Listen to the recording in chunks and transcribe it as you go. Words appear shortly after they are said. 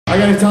I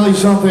gotta tell you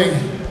something.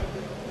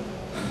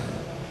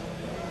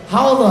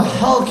 How the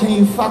hell can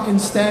you fucking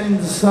stand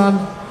in the sun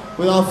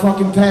without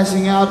fucking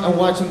passing out and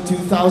watching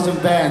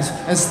 2,000 bands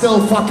and still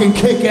fucking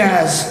kick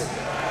ass?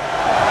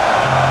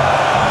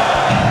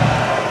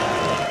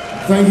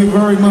 Thank you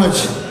very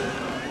much.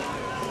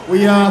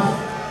 We got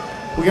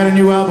a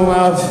new album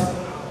out.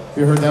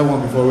 You heard that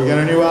one before. We got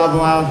a new album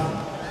out.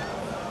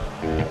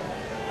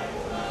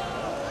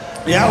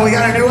 Yeah, we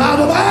got a new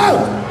album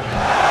out!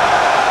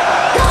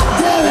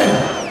 God damn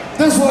it!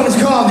 This one is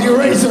called The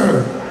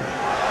Eraser.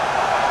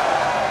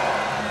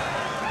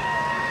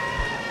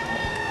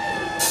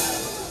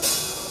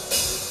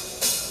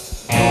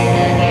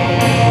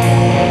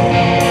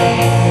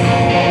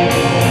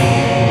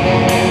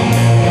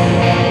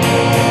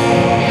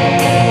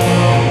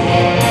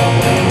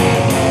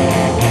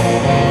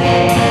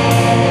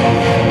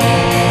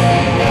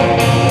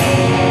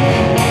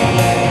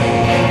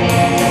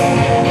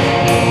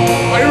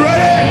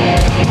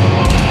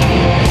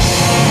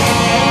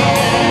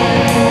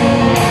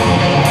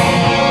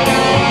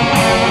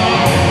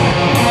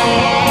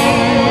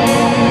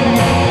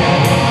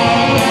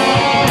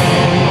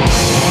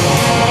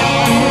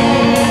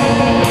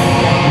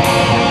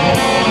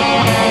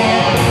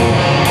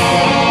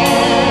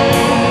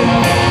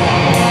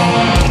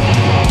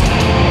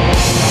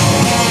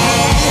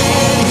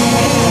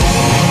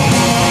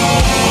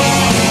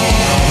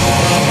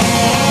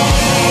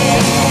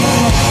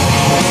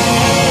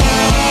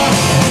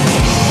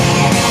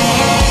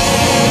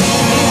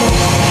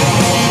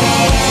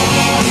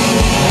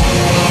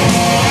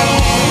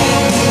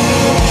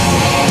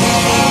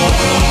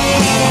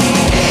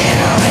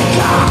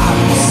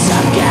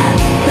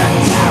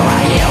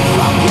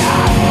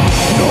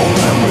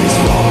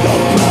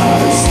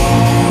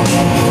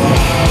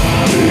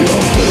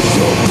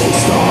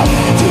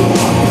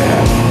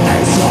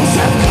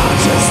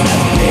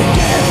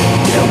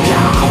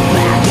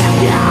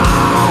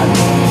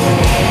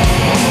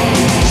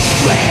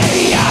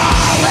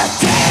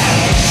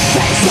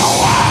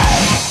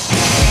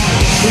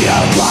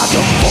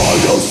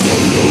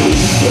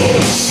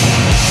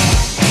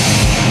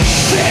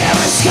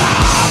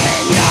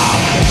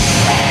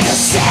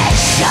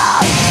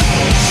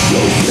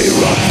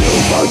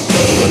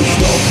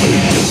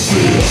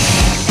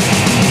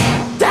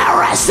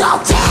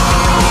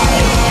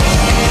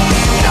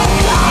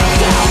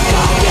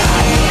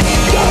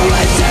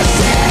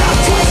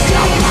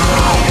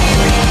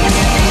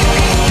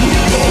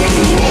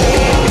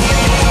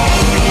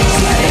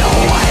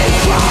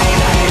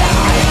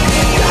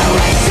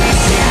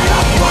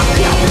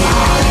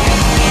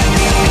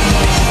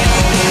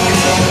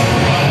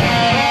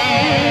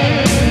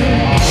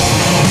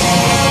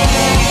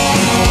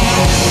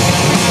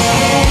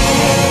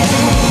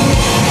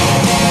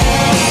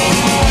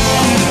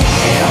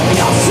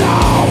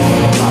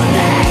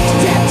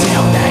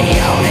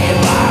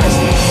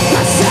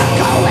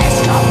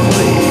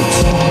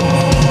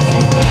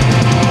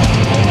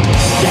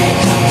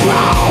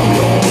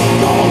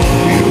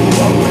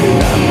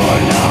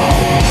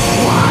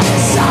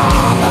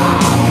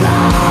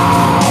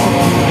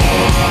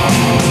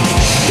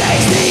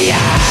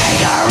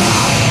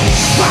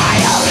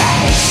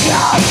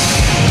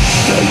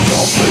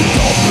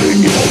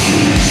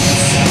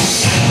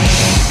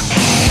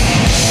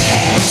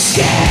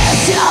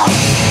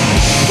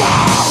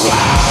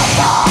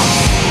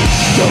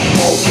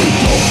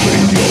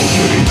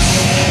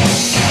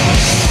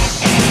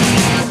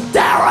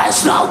 There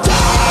is no